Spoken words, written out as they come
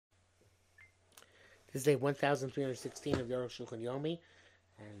This is day 1316 of Arukh HaShulchan Yomi,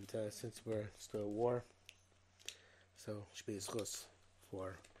 and since we're still at war, so it should be a schus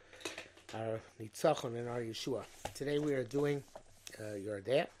for our Nitzachon and our Yeshua. Today we are doing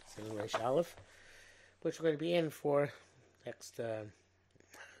Yordeh, Singing Reish Aleph, which we're going to be in for next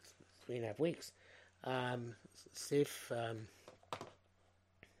 3.5 weeks. Sif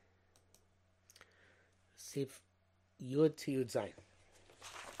Yud to Yud Zayin.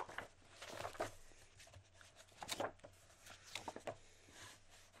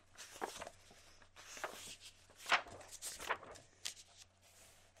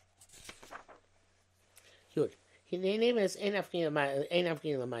 Yud. The name is Ein Afkin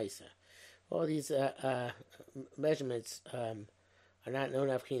Lamaisa. All these measurements are not known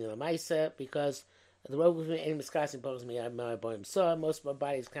Afkin Lamaisa because the road between any miscasting poses me my boy saw. Most of our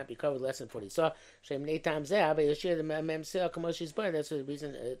bodies can't be covered less than 40 saw. Shem 8 times there, but you share the mem saw commercial's burn. That's the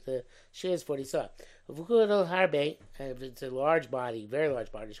reason the share is 40 saw. If we go to harbe, if it's a large body, very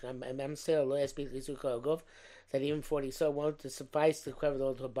large body, mem saw low speed that even 40 saw won't suffice to cover the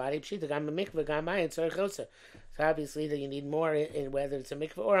whole body. So obviously that you need more in whether it's a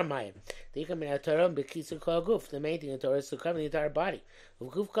mikveh or a mayim. The main thing in Torah is to cover the entire body. And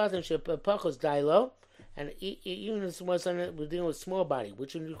even if we're dealing with small body,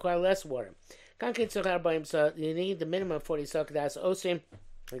 which would require less water. You need the minimum of 40 saw. That's osim,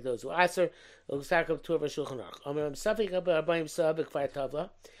 like those who aser.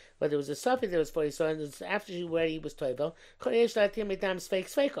 But there was a suffix that was 40 saw, and after she where he was toivel.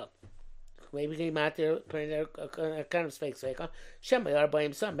 Maybe came out there putting a kind of fake sveka. Shema are by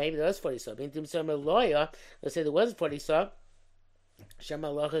himself. Maybe there was 40 saw. Bintim Sama lawyer, let's say there wasn't 40 saw. Shema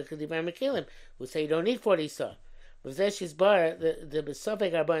Locha Kadivar Mekilim, who say you don't need 40 saw. But then she's bar the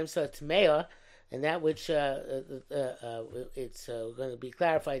Besofik are by himself Tmea, and that which it's going to be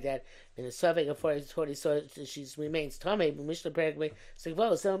clarified that in the Sofik of 40 saw she remains Tame, but Mishnah Perek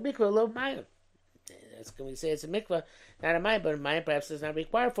Sigvo, so Mikvah Lo Mayim. That's when we say it's a mikvah, not a mayim, but a mayim perhaps does not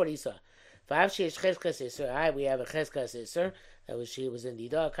require 40 saw. We have a cheskas iser. That was she was in the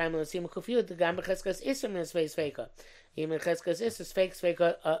dog. Kaim lo sim kufiyut. The gam cheskas iser means face feka. Even cheskas iser fake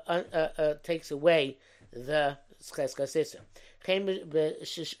feka takes away the cheskas iser. Kaim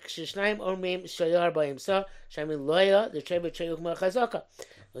shishnaim omrim shayar by himself. Shamin loya the trebe chayuk ma chazaka.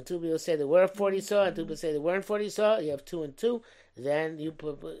 When two people say there were 40 saw and two people say there weren't 40 saw, you have 2 and 2. Then you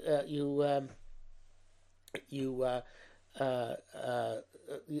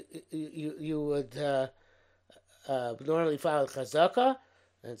would normally file chazaka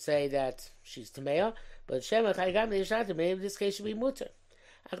and say that she's tamea, but shema chayigam leishnatim. Maybe in this case should be mutter.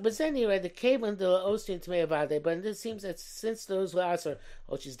 But then you read the kaven the ostin tamea vade. But it seems that since those last are,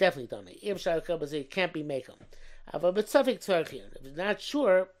 she's definitely tamea. If shayikam it can't be makem. But suffik tzarchion. If it's not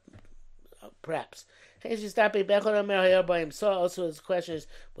sure, perhaps. Also, his question is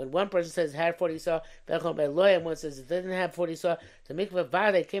when one person says it had 40 saw, and one says it didn't have 40 saw. The mikvah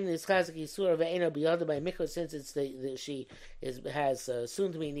vade came to this classic isur of eino biyada by mikvah since it's she has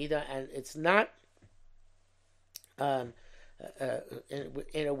soon to be nida and it's not in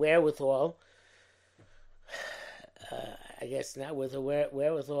a wherewithal. I guess not with a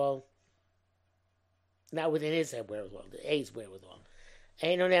wherewithal. Not within his wherewithal, the A's wherewithal.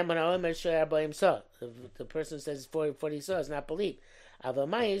 The person says 40 saw is not believed.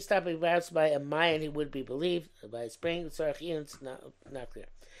 Avamayin stopping perhaps by a mayan he would be believed. By spring it's not clear.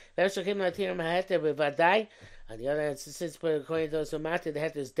 On the other hand, since according to those who matter, the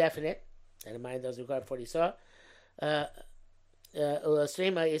het is definite, and the mayan doesn't require 40 saw. Those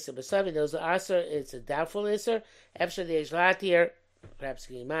aser, it's a doubtful iser. Efshar the ejlatir, perhaps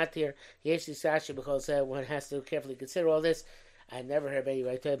matir. Yesh sashi because one has to carefully consider all this. I never heard any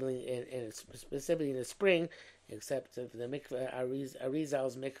right specifically in the spring, except for the mikveh,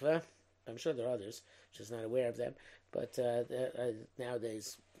 Arizal's mikveh. I'm sure there are others, just not aware of them. But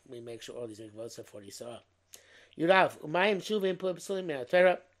nowadays, we make sure all these mikvahs are 40 saw. Yurav, umayim shuvim pubsulim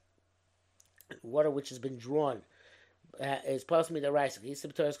me'atera, water which has been drawn is possibly the rice.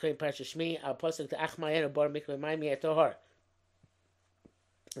 Yisib Torah's kohen parsha Shmi, al pasuk to achmayen or bar mikveh mayim me'atohar.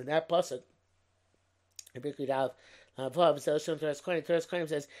 And that pasuk, Yurav, Torah's claim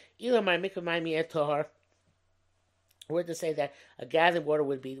says, were to say that a gathered water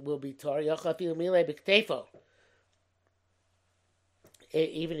will be tar.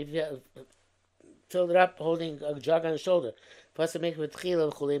 Even if you filled it up holding a jug on the shoulder. Plus the mikvah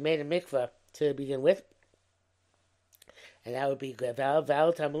they made a mikvah to begin with. And that would be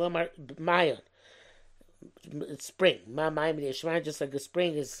mayon. Spring. Just like a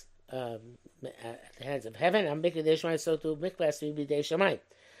spring is at the hands of heaven. I'm making the Shemai, so to mikvah has to be the Shemai.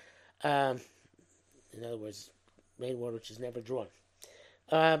 In other words, rainwater which is never drawn.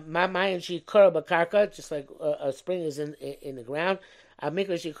 Mamayin shikara bakarka, just like a spring is in the ground. A mikveh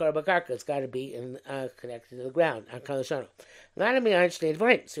shikara bakarka, it's got to be connected to the ground. Not a miyan shnei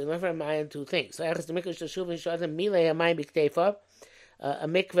dvarim. So you learn from Mayan two things. So the mikveh shashuvin shadam milei hamayim b'kteifav, a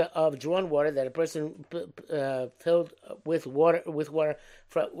mikveh of drawn water that a person filled with water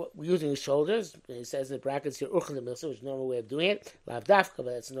using his shoulders. And he says in the brackets here, which is a normal way of doing it. Lav dafka,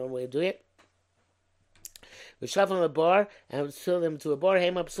 but that's a normal way of doing it. We shove them a bar and fill them to a bar.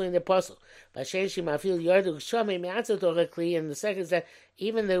 Him up swing the puzzle. By changing my field yard to show me answer directly. And the second is that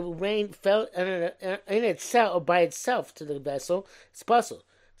even the rain fell in itself or by itself to the vessel. It's possible.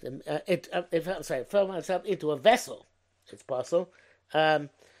 It fell by itself into a vessel. It's possible. The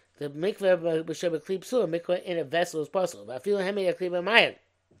mikveh b'sheba kli psul, mikveh in a vessel is possible. I feel hemi a kli b'mayan.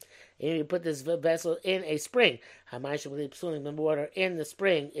 And you put this vessel in a spring. The water in the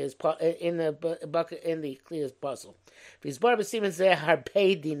spring is in the bucket in the clear is possible. Many halachas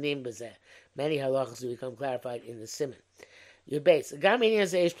will become clarified in the simon. Your base. There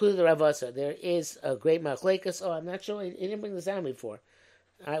is a great machlekes. Oh, I'm not sure. He didn't bring this down before.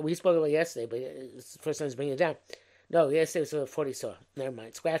 We spoke about it yesterday, but it's the first time he's bringing it down. No, yesterday was 40 saw. Never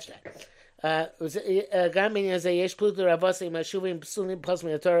mind. Scratch that. גם בעניין הזה יש פלוט לרבוסי עם השובים פסולים פלוס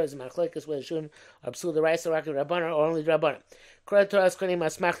מן התורה, זה מחלקת והשובים are psul the rice רק רבנה or only רבנה. כל התורה הסקונים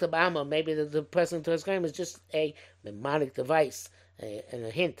אסמכתא בעלמא, maybe the person to הסקונים is just a mnemonic device and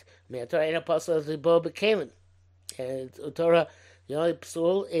a hint. מהתורה אין הפסול לבוא בכלים. And Torah, the only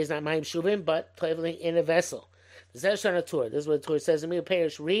psul is not mayim shuvim, but traveling in a vessel. This is what the Torah says.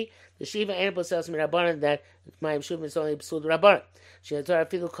 The Shiva and Posels Mirabanan that mayim shuvim is only psul the rabbanan. She Torah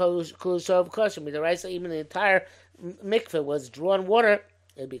filu kol shov kosher. The rice, even the entire mikveh was drawn water,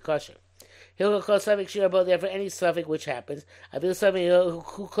 it'd be kosher. He'll call suffix shirabo there for any suffix which happens. I feel something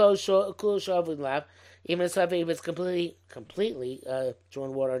kol shov with lav. Even a suffix if it's completely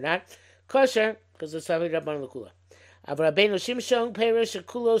drawn water or not, kosher because the suffix rabbanan l'kula. Rabbeinu Shimshon perish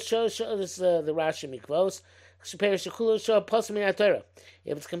kulo show. This is the Rashi mikvos. Perish kulo show posum min Torah.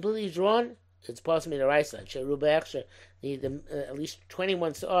 If it's completely drawn, it's posum min Raisa. Sheruba extra at least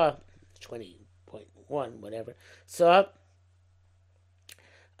 21 saw, 20.1 whatever saw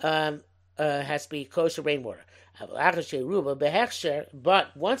has to be kosher rainwater. But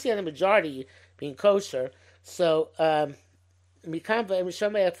once you have the majority being kosher, so from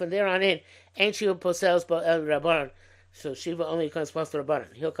there on in, ain't Shiva posels bo el rabbanon. So Shiva only becomes post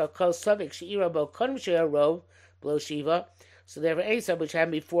rabbanon. He'll call suffix sheira bo kodem sheira rov below Shiva. So therefore, any sub which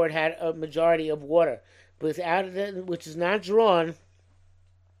happened before it had a majority of water, without it, which is not drawn.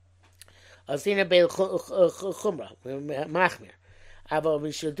 Asina beil chumra machmir. Avo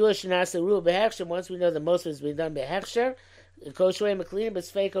we should do a shenasa rule behechsher. Once we know that most of it has been done behechsher. Kosher meklina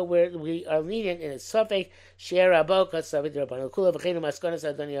besfeiko where we are lenient in a suffix share aboka suffix rabbanon kula v'cheinu maskonas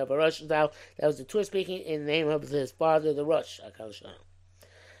adoni avarosh. That was the Torah speaking in the name of his father, the Rosh.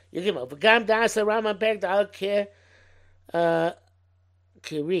 You give up. V'gam dasa Rambam peg dal ke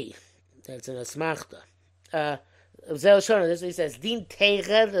kiri. That's an asmachta. This he says, Din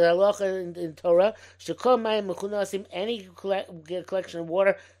Teira, the halacha in Torah, Shekol Mayim Mechunasim, any collection of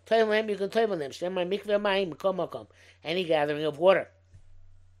water, Toim Lam, you can toim on them. Shem Mikveh Mayim, Mekom Makom, any gathering of water.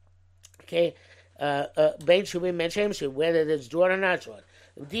 Okay, Bein Shuvim, Men Shem Shuv, whether it's drawn or not drawn.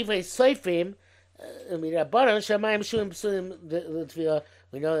 Divrei Soifim, Mirabanan, Shem Mayim Shuvim, Psulim, the Tefillah,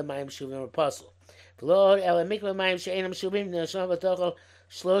 we know that Mayim Shuvim are apostle. Lord, El Mikveh Mayim, She'enam Shuvim, Nesham V'tochel,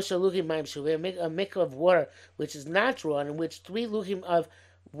 Shlosha lukim mayim shuvim, a mikveh of water which is not drawn, in which 3 lukim of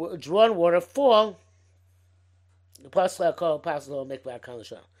drawn water fall. The pasuk called pasuk mikveh akal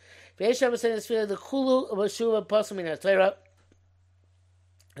l'shon. V'yeshav said this the kulu of a shuva pasuk min haTorah.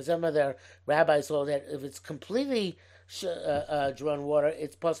 Some of their rabbis hold that if it's completely drawn water,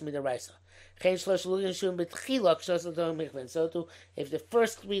 it's pasuk min deraisa. Chen shlosha lukim shuvim b'tchilak shosha to mikveh. So too, if the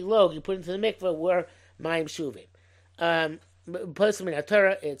first 3 log you put into the mikveh were mayim shuvim. Posum in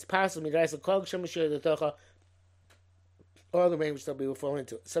Torah, it's possible midrash kol shemashir the tocha. All the rain will be fall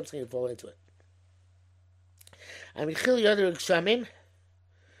into it, subsequently fall into it. I mean, chil yoder gshamim,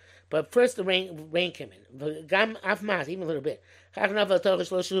 but first the rain came in. Gam afmat, even a little bit. Chachnav tocha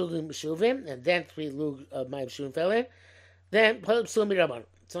shlosh lugim shuvim, and then 3 lug of mayim shuvim fell in. Then posum midrabanan.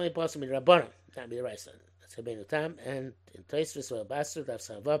 It's only posum midrabanan, not midrash. That's Rabbeinu Tam and in Tosfos or Basra, Daf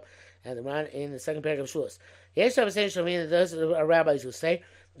Savav, and the Ran in the second paragraph of Shulas. Yes, I was saying, those are rabbis who say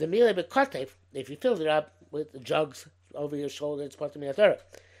the mila bekotev, if you filled it up with the jugs over your shoulder, it's pasuk min Torah.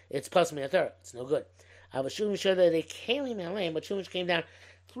 It's pasuk min Torah. It's no good. I was showing that they came in Halim, but Shumish came down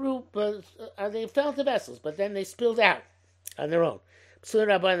through, they fell into vessels, but then they spilled out on their own. Psul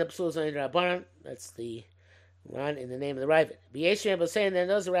Rabbanan, the Psul is only Rabbanan. That's the one in the name of the Ravid. B'yeshim was saying that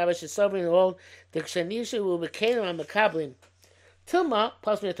those rabbis should sobering the old the Kshanisha will be kalim on Makablim. Tuma,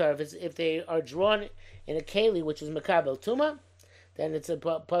 plus if they are drawn in a keli which is Makabel Tuma, then it's a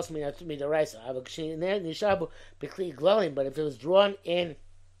plus midaraisa. But if it was drawn in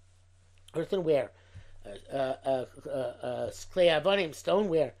earthenware, clay avonim,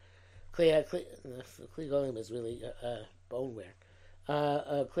 stoneware, clay golim is really boneware.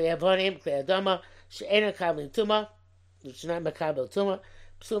 Clay avonim, clay adama, she'ena kabel tuma, which is not makabel tuma.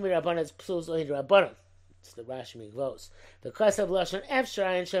 Psul mirabbanan is psul zoyin rabbanan. It's the Rashi Migvos. The cause of lashon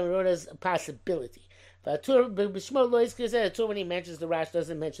efshar and Shem is a possibility. But b'shmo lo yizkir zeh. The Torah when he mentions the Rash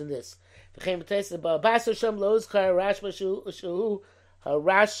doesn't mention this. V'chein b'teis ba'baso shem lo yizkar Rashba shuhu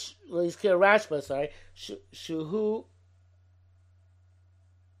harash lo yizkir Rashba. Sorry, shuhu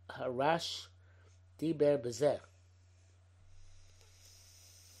harash diber b'zeh.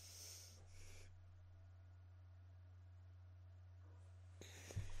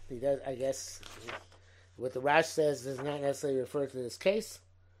 He does, I guess. What the Rash says does not necessarily refer to this case.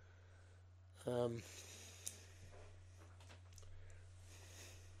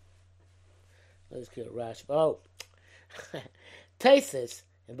 Let's get Rash. Oh, Taisis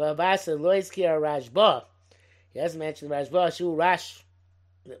and Babasa Loiskir Rashba. He hasn't mentioned Rashba. Shu Rash,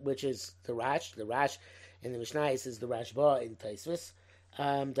 which is the Rash. The Rash in the Mishnah is the Rashba in Taisis.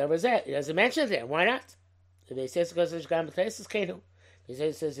 That was it. He doesn't mention it there. Why not? If he says because it's Gam Taisis, Kenu. He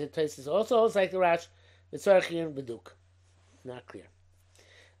says Taisis also holds like the Rash. It's Archian Beduk. Not clear.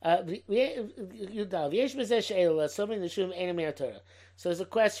 So there's a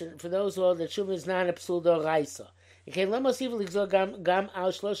question for those who hold that Shuvah is not a psul d'oraisa.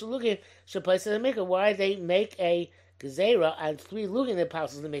 Why they make a gezerah on 3 lugin that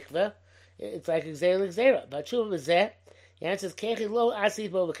passes the mikveh? It's like a gezerah. But Shuvah is that. The answer is kechi lo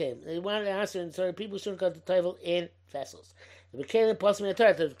asid bo b'kelim. They wanted to answer, and so people shouldn't go to table in vessels. The b'kelim possibly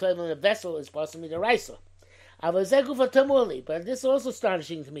the table in a vessel is possibly the raisa. But this is also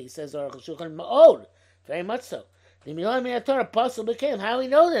astonishing to me, says Arukh HaShulchan, Ma'od, very much so. The Milah Min Torah apostle became. How we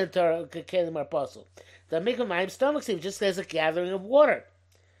know that Torah became our apostle? The Mikvah Mayim stomach seed just as a gathering of water.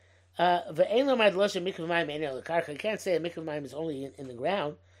 You can't say a Mikvah Mayim is only in the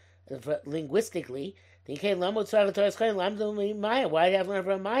ground, linguistically. Why do you have to learn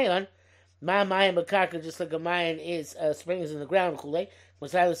from Mayan? Ma Mayim Bakarka, just like a Mayan is springs in the ground.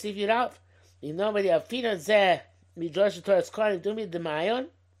 Must I receive you out? You know, but if you're going to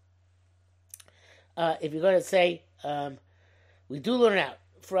say, we do learn out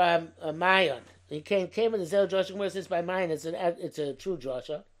from Mayon. He came in the Zel Joshua, where since by Mayon it's a true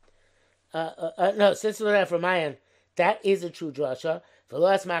Joshua. No, since we learn out from Mayon, that is a true Joshua. For the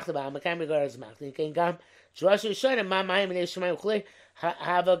last Machlaba, Makam regard as Machlaba. He came Gam, Joshua Shon, and Ma Mayon, and Shemaim Chule,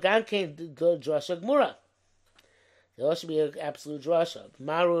 have a Gam came Joshua Gmura. There also be an absolute drasha.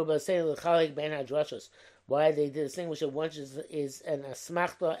 Maru saying the chalik ben hadrashos. Why they distinguish that one is an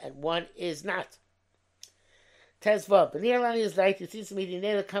asmachta and one is not. Tezvav. But Nirlani is like it seems to me the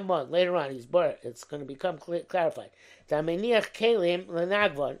name come on later on. He's bar. It's going to become clarified. Tameniach kelim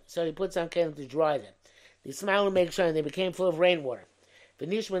lenagvon. So he puts on kelim to dry them. The smile to make sure and they became full of rainwater.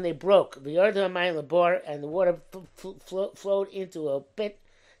 Vanish when they broke. The Yardah Mayim labor and the water flowed into a pit.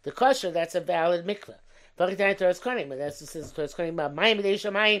 The kosher, that's a valid mikveh. But that's just like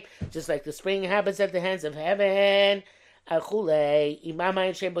the spring happens at the hands of heaven. Hi,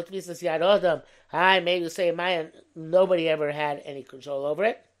 may you say Mayan, nobody ever had any control over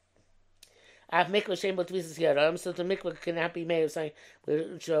it. So the mikvah cannot be made of something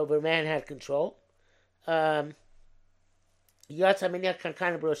where man had control.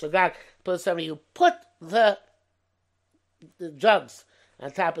 Somebody who put the jugs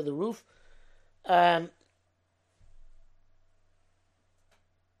on top of the roof.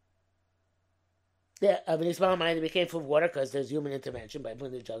 Yeah, they became full of water because there's human intervention by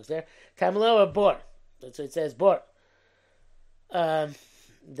putting the jugs there. Tamalo or bor. That's what it says, bor. No.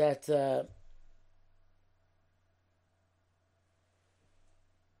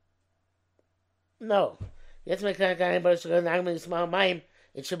 You have to make that kind of small mime.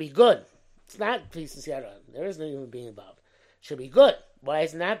 It should be good. It's not pieces yada. There is no human being involved. It should be good. Why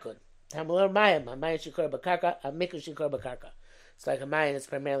is it not good? Tamalo mayim. A mayim shikor bakarka. A mikra shikor bakarka. It's like a mayan that's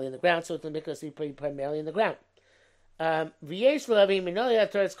primarily in the ground, so it's the mikvah is primarily in the ground. We have to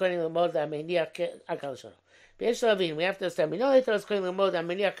understand,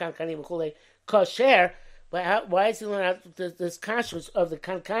 kosher, but why is he learning out this conscious of the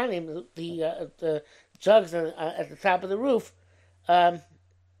kankanim, the jugs at the top of the roof?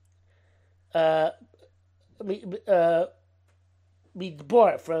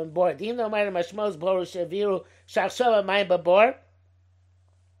 bor from bor. Dino minor mashmos boru shaviru shachshava mayim babor.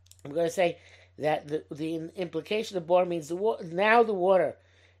 I'm going to say that the implication of bor means now the water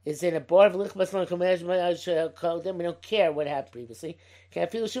is in a bor. We don't care what happened previously.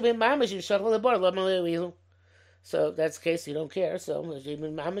 So that's the case. You don't care. So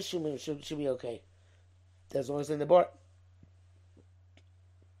even mamash should be okay as long as it's in the bor.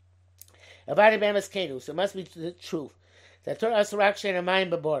 Avadi be'emes kenu. So it must be the truth that Torah asarak shein amayim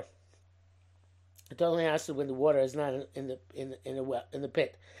babor. It only asks when the water is not in the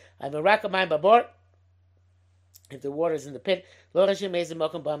pit. I have a rakamai babor. If the water is in the pit, lo Hashem mezim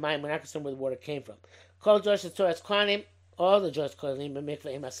mokum ba'mayim. We're not concerned where the water came from. Kol Josh Torah's klanim. All the Josh klanim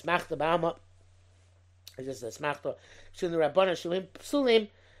b'mikvah im asmachta ba'alma. It's just a smachta. Shun the rabbanon shumim psulim.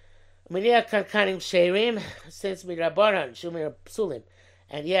 Miniya kankanim sheirim. Since midrabanon shumim psulim.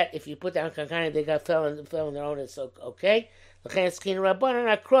 And yet, if you put down kankanim, they fell in their own. It's okay. L'chein skin rabbanon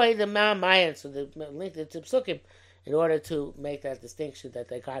akroi the ma'amayin. So they linked it to psukim in order to make that distinction that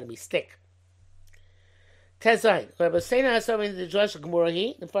they got to be stick. Tezayin. Rabbi Seina has something the Josh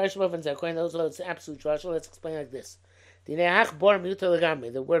Gemurahi. The first movements are going those it's absolute Josh. Let's explain like this. The neach bor mutar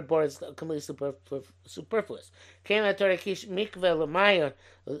legami. The word bor is completely superfluous. Came at Torah kish mikveh l'mayon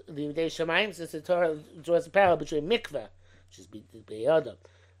the day shamayim, since the Torah draws a parallel between mikveh, which is beyadam,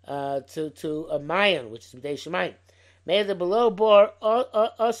 to a mayon, which is day shamayim. Made the below bor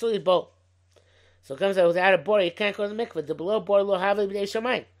also bo. So it comes out without a bor you can't go to the mikveh. The below bor lo have b'day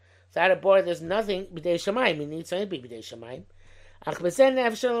shamayim. Without a bor there's nothing b'day shamayim. You need something to be b'day shamayim. Ach b'sen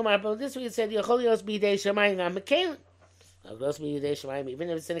nefesh shalom arba. This week it said yochol yos b'day shamayim am mekalim. Even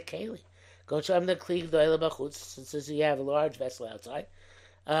if it's in a keli. Go show them the kli gdoila b'chutz, since you have a large vessel outside.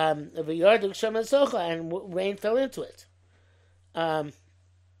 And rain fell into it.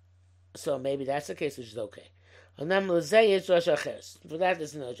 So maybe that's the case, which is okay. For that,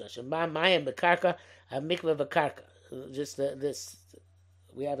 there's no Josh. Mayim b'karka, mikveh b'karka. Just this,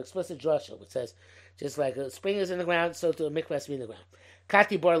 we have explicit Josh, which says, just like a spring is in the ground, so to a mikveh has to be in the ground.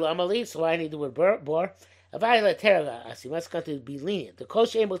 Kati bor l'amali, so I need the word bor. Avayla must come to be lenient. The kol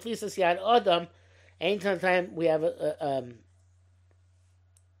she'em b'tfisas yad adam. Anytime we have a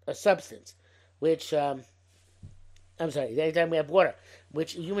substance, which anytime we have water,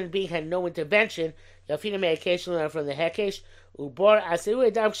 which a human being had no intervention, yafina me'akesh from the hekesh ubor asiru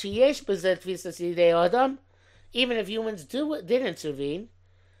edam sheyesh b'zet tfisas yidei adam. Even if humans did intervene,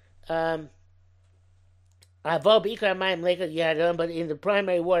 avo b'ikar mayim lekat yad adam, but in the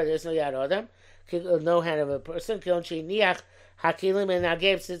primary water there's no yad adam. No hand of a person. Since you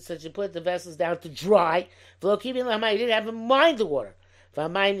put the vessels down to dry, you didn't have in mind the water.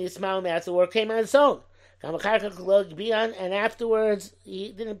 The water came on its own. And afterwards,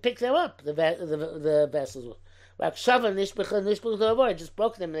 he didn't pick them up, the vessels. Just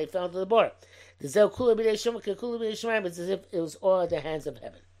broke them and they fell into the border. It's as if it was all at the hands of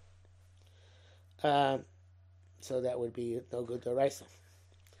heaven. So that would be no good to Raisa.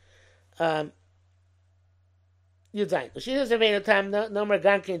 Yudain. She doesn't have any time. No more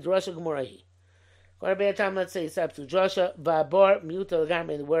gankin drosha gemorahi. Or a time. Let's say it's up to drosha va'bor muta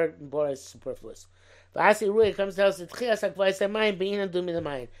legamri. The word bor is superfluous. Va'asi rui comes to us that chias hakvayis hamayim bein and dumi the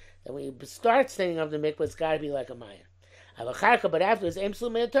mayin. That when you start standing up the mikvah, it's got to be like a mayin. Avacharka, but afterwards, emslu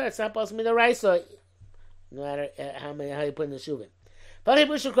me'atar. It's not possible to the raisa. No matter how you put in the shuvin.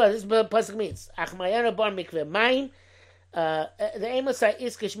 This is what pasuk means. Achmayana bar mikveh mayin. The Amos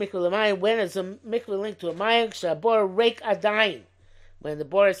iskish mikveh l'mayim, when is a mikveh linked to a mayim, shabor rake adayin, when the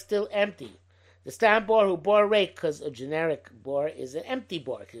bor is still empty. The stam bor who bor rake, because a generic bor is an empty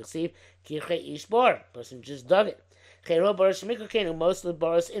bor. You'll see, kirche ish bor, person just dug it. Chero boros mikveh kenu, most of the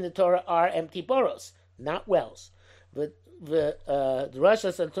boros in the Torah are empty boros, not wells. But the Rosh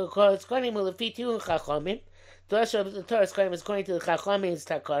Hashanah is calling mulafitiyun chachamim. The Torah's claim is according to the Chachamim's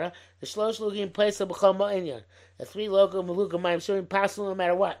Takara. The Shlosh Lugim place of B'chol Ma'inyan. The three local Meluga Mayim showing possible no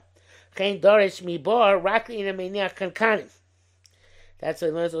matter what. Chain Dorish Mibor Rakli in a Meniach Kankanim. That's what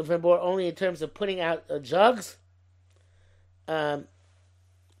it learns from Bor only in terms of putting out jugs. Below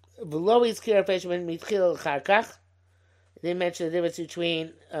his Kirafesh when Mitchil Charkach. They mention the difference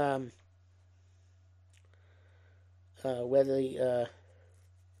between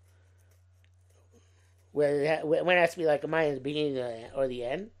when it has to be like a mine at the beginning or the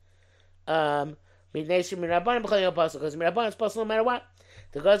end. Because Mirabban is possible no matter what.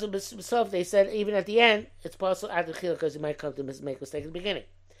 The gods of Besov, they said even at the end, it's possible at the Chil because you might come to make a mistake at the beginning.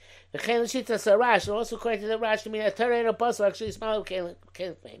 The Chen Shita Sarash, also according to the Rash, I mean, a Torah and a puzzle actually smell Kalim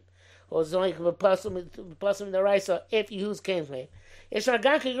flame. Or it's only a puzzle in the Raisa if you use Kalim flame. It's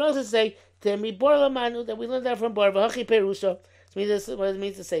Ragan can also say, to Mibor Lamanu, that we learned that from Bor, Vahachi Perusha, This is what it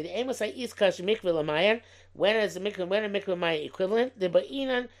means to say. The Amos is kash mikveh lamayan. When is a mikveh mayan equivalent? The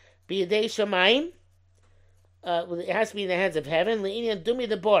ba'inan biyadei shamayim. It has to be in the hands of heaven. Le'inyan dumi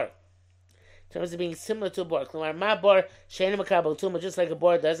the bor. In terms of being similar to a bor. Klamar ma bor she'enu makabel tuma. Just like a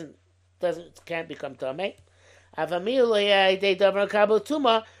bor can't become tamei. Avamil lo yadei davar makabel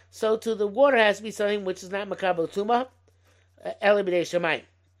tuma. So to the water has to be something which is not makabel tuma. Eli b'dei shamayim.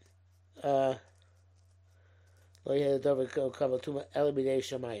 Lo yadei davar makabel tuma. Eli b'dei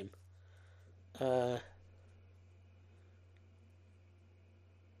shamayim.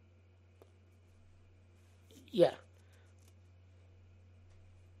 Yeah.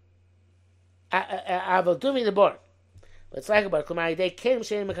 Avodumi the bor. But it's like about Kumai, they came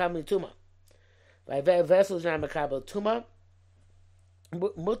Shane Makabel Tuma. By vessels not Makabel Tuma.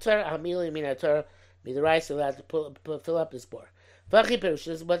 Mutar Hamili Minator, be the rice allowed to fill up this bor. Vachi Perush, this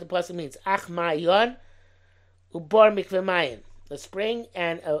is what the person means. Ach Mayon, Ubor Mikvemayan. A spring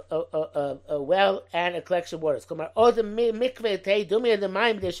and a well and a collection of waters. Kumar, oh, the mikveh te, dumi the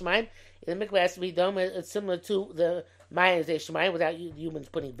mayim deshmaim. The mikveh has to be dome. It's similar to the mayim deshmaim without humans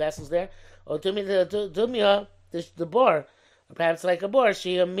putting vessels there. Or dumi the bor, or perhaps like a bor.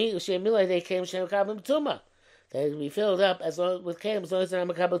 She amila they came shem kabel tuma. They be filled up with came as long as they're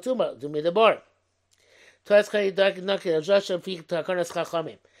not makabel tuma. Dumi the bor. Toras kari dark naki Joshua fi takonas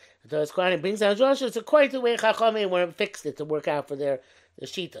chachamim. Toras kari brings down Joshua. It's according to the way chachamim were fixed it to work out for the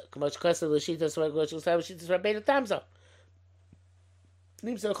shita. K'mosh kosa the shita so I go to the shita rabbeinu tamza.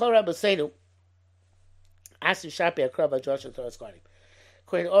 Nims the chol rabbi seinu. Asu shapi akrava Joshua Toras kari.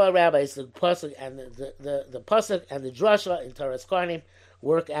 According to all rabbis, the pasuk and the pasuk and the drasha in Toras kari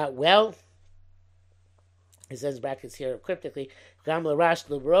work out well. He says brackets here cryptically. Gam l'rash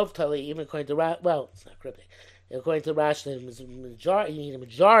l'rov tali, even according to Rash, well, it's not cryptic. According to Rash, you need a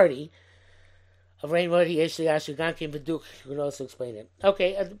majority of rainwater. Yeshli ashu gankim v'duk. You can also explain it.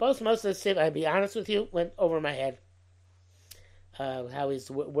 Okay, most of the siv, I'll be honest with you, went over my head. How he's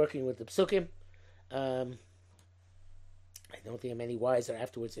working with the psukim. I don't think I'm any wiser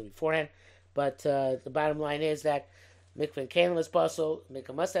afterwards than beforehand. But the bottom line is that mikveh and kalim is possible.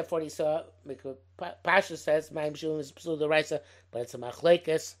 Mikveh must have 40 saw. Mikveh Pasha says Mayim Shulim is the Raisa, but it's a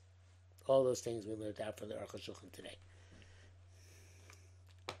machlekes. All those things we learned out for the Arukh HaShulchan today.